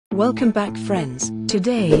Welcome back friends.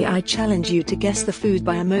 Today I challenge you to guess the food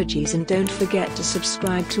by emojis, and don't forget to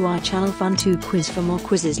subscribe to our channel Fun2 Quiz for more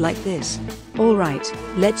quizzes like this. Alright,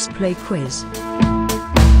 let's play quiz.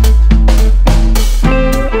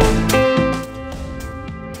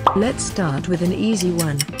 Let's start with an easy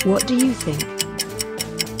one. What do you think?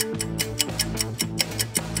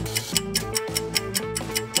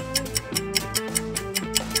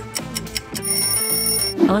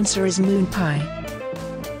 Answer is moon pie.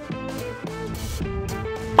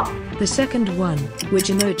 The second one, which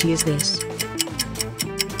emoji is this?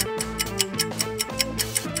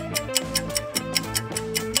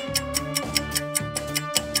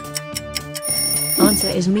 Answer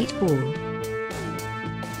is meatball.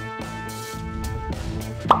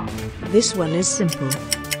 This one is simple.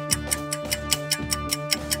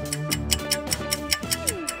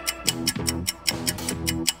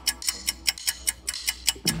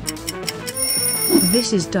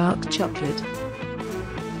 This is dark chocolate.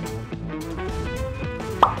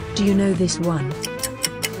 Do you know this one?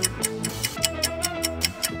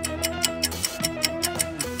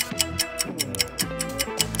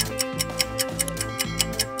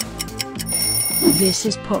 This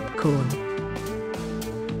is popcorn.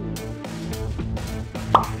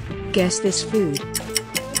 Guess this food.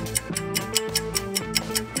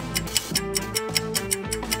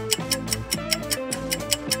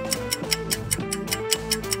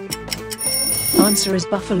 Answer is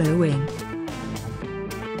buffalo wing.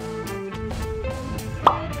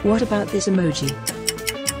 What about this emoji?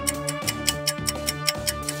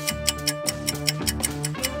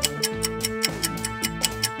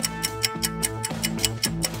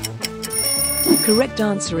 Correct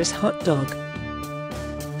answer is hot dog.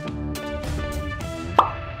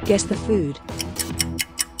 Guess the food.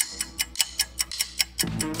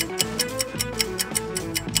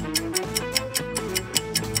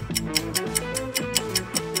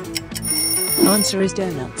 Answer is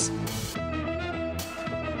donuts.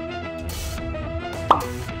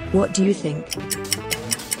 What do you think?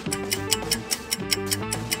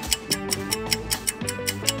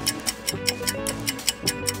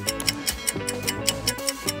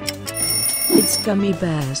 It's gummy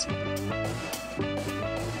bears.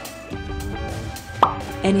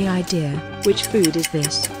 Any idea which food is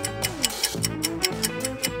this?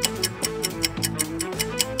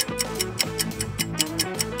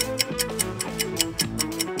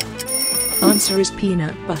 Answer is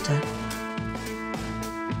peanut butter.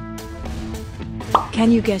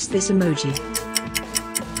 Can you guess this emoji?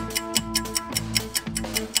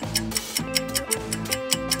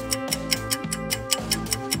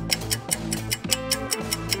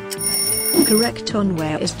 Correct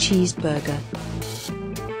onware is cheeseburger.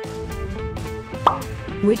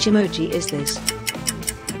 Which emoji is this?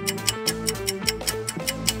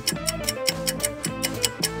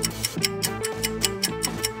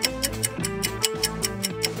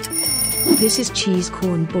 This is cheese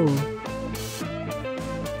corn ball.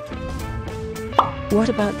 What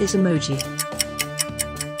about this emoji?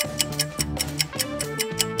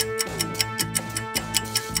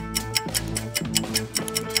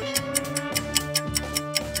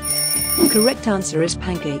 Correct answer is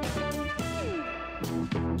pancake.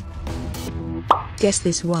 Guess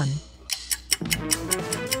this one.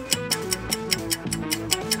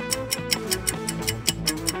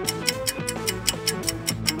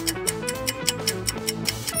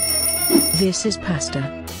 This is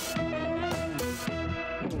pasta.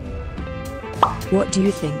 What do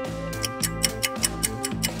you think?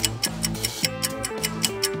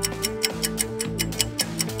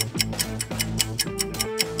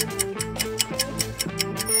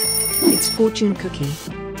 It's fortune cookie.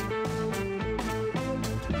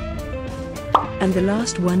 And the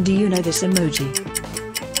last one, do you know this emoji?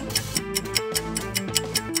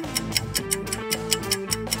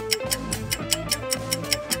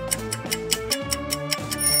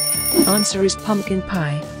 Answer is pumpkin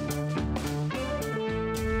pie.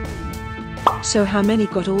 So how many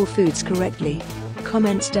got all foods correctly?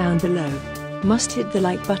 Comments down below. Must hit the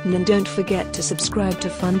like button and don't forget to subscribe to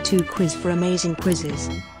Fun2 Quiz for amazing quizzes.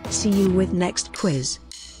 See you with next quiz.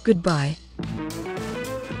 Goodbye.